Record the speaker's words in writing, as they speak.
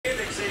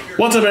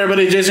What's up,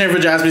 everybody? Jason here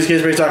for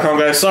JaspysCaseBreaks.com,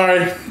 guys.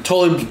 Sorry,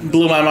 totally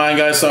blew my mind,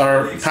 guys.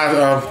 Sorry,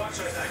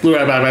 blew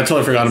right by me. I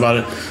totally forgot about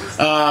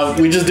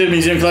it. We just did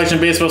Museum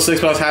Collection Baseball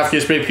 6-box half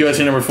case break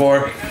PYT number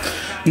 4.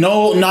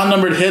 No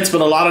non-numbered hits,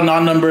 but a lot of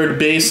non-numbered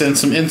base and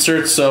some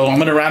inserts. So I'm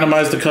going to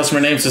randomize the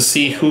customer names to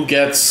see who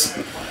gets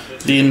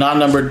the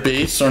non-numbered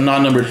base or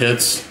non-numbered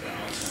hits.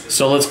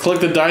 So let's click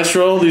the dice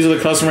roll. These are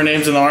the customer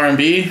names in the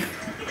R&B.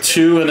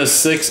 2 and a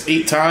 6,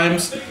 8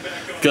 times.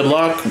 Good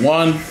luck.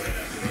 1,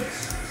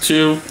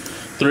 2,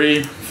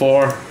 3,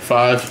 4,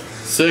 5,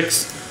 6,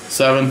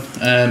 7,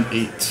 and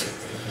 8.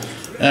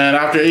 And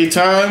after 8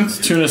 times,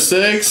 2 and a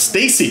 6,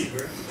 Stacy.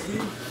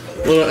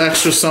 A little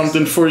extra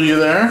something for you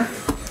there.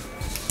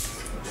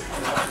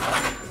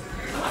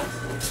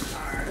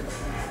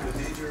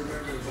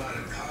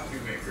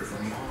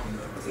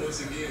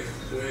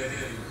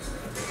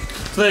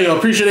 So there you go.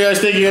 Appreciate it, guys.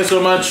 Thank you guys so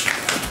much.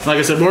 Like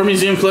I said, more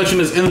museum collection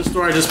is in the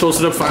store. I just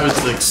posted up 5 and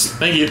 6.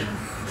 Thank you.